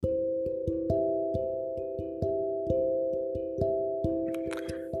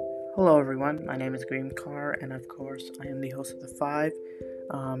Hello everyone, my name is Green Carr, and of course I am the host of the Five.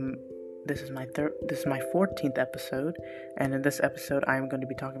 This is my 14th episode, and in this episode I am going to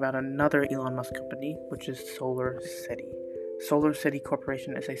be talking about another Elon Musk company, which is SolarCity. SolarCity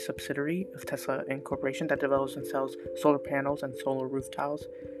Corporation is a subsidiary of Tesla Incorporation that develops and sells solar panels and solar roof tiles.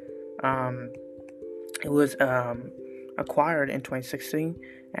 It was acquired in 2016,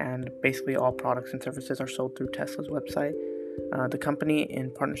 and basically all products and services are sold through Tesla's website. The company,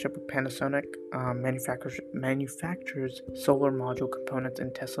 in partnership with Panasonic, manufactures solar module components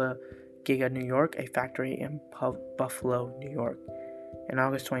in Tesla Giga New York, a factory in Buffalo, New York. In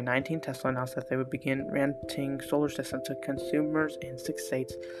August 2019, Tesla announced that they would begin renting solar systems to consumers in 6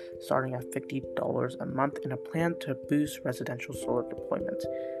 states, starting at $50 a month, in a plan to boost residential solar deployments.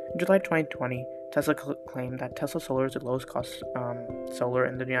 In July 2020, Tesla claimed that Tesla Solar is the lowest cost solar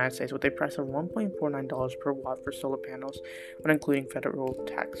in the United States, with a price of $1.49 per watt for solar panels when including federal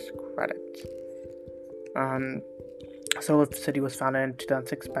tax credits. SolarCity was founded in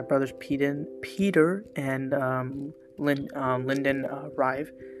 2006 by brothers Peter and Lyndon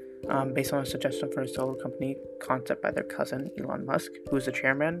Rive, based on a suggestion for a solar company concept by their cousin Elon Musk, who was the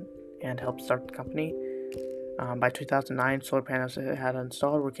chairman and helped start the company. By 2009, solar panels it had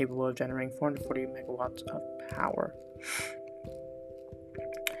installed were capable of generating 440 megawatts of power.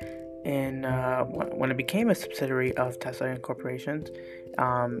 And when it became a subsidiary of Tesla Incorporation,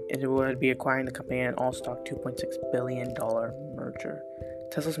 it would be acquiring the company in an all-stock $2.6 billion merger.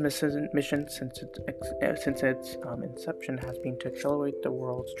 Tesla's mission since its inception has been to accelerate the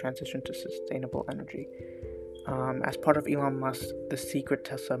world's transition to sustainable energy. As part of Elon Musk's The Secret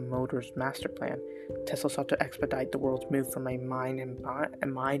Tesla Motors master plan, Tesla sought to expedite the world's move from a mine and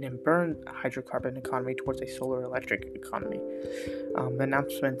burn hydrocarbon economy towards a solar electric economy. The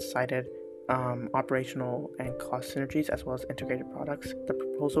announcement cited operational and cost synergies as well as integrated products. The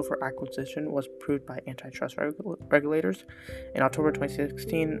proposal for acquisition was approved by antitrust regulators. In October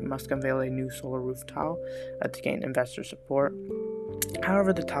 2016, Musk unveiled a new solar roof tile to gain investor support.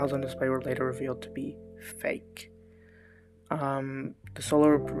 However, the tiles on display were later revealed to be fake. The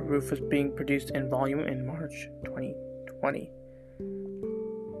solar roof was being produced in volume in March 2020.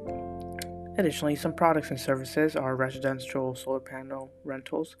 Additionally, some products and services are residential solar panel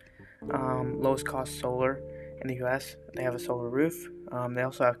rentals, lowest cost solar in the US. They have a solar roof. They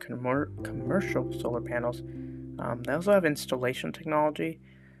also have commercial solar panels. They also have installation technology.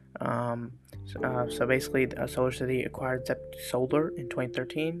 So basically, SolarCity acquired Zep Solar in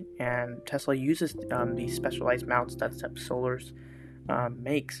 2013, and Tesla uses these specialized mounts that Zep Solar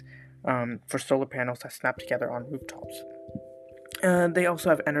makes for solar panels that snap together on rooftops. They also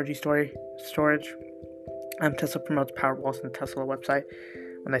have energy storage. Tesla promotes Powerwalls on the Tesla website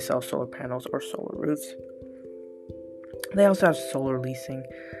when they sell solar panels or solar roofs. They also have solar leasing,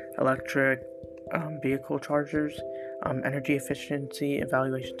 electric vehicle chargers, energy efficiency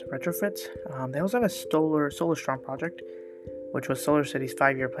evaluations and retrofits. They also have a Solar Strong project, which was SolarCity's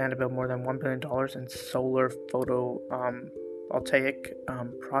 5-year plan to build more than $1 billion in solar photovoltaic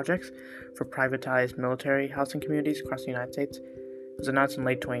projects for privatized military housing communities across the United States. It was announced in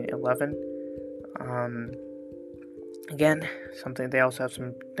late 2011. They also have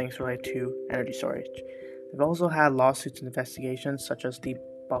some things related to energy storage. They've also had lawsuits and investigations, such as the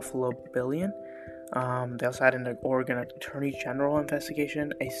Buffalo Billion. They also had an Oregon Attorney General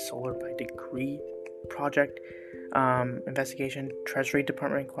investigation, a Solar by Degree project investigation, Treasury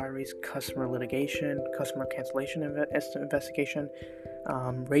Department inquiries, customer litigation, customer cancellation investigation,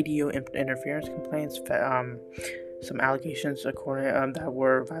 radio interference complaints, some allegations that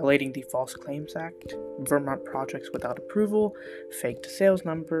were violating the False Claims Act, Vermont projects without approval, faked sales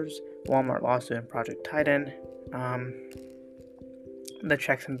numbers, Walmart lawsuit and Project Titan, the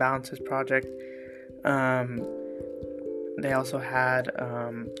Checks and Balances project. They also had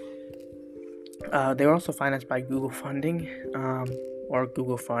they were also financed by Google funding, or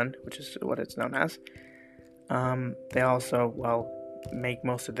Google Fund, which is what it's known as. They also make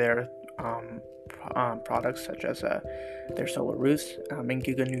most of their products, such as their solar roofs in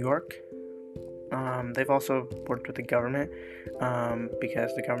Giga New York. They've also worked with the government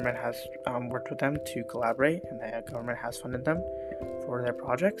because the government has worked with them to collaborate, and the government has funded them for their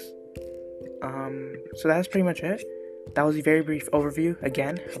projects. So that's pretty much it. That was a very brief overview,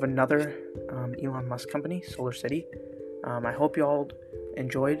 again, of another Elon Musk company, SolarCity. I hope you all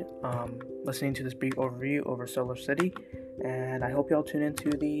enjoyed listening to this brief overview over SolarCity, and I hope you all tune into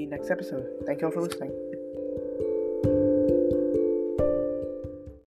the next episode. Thank you all for listening.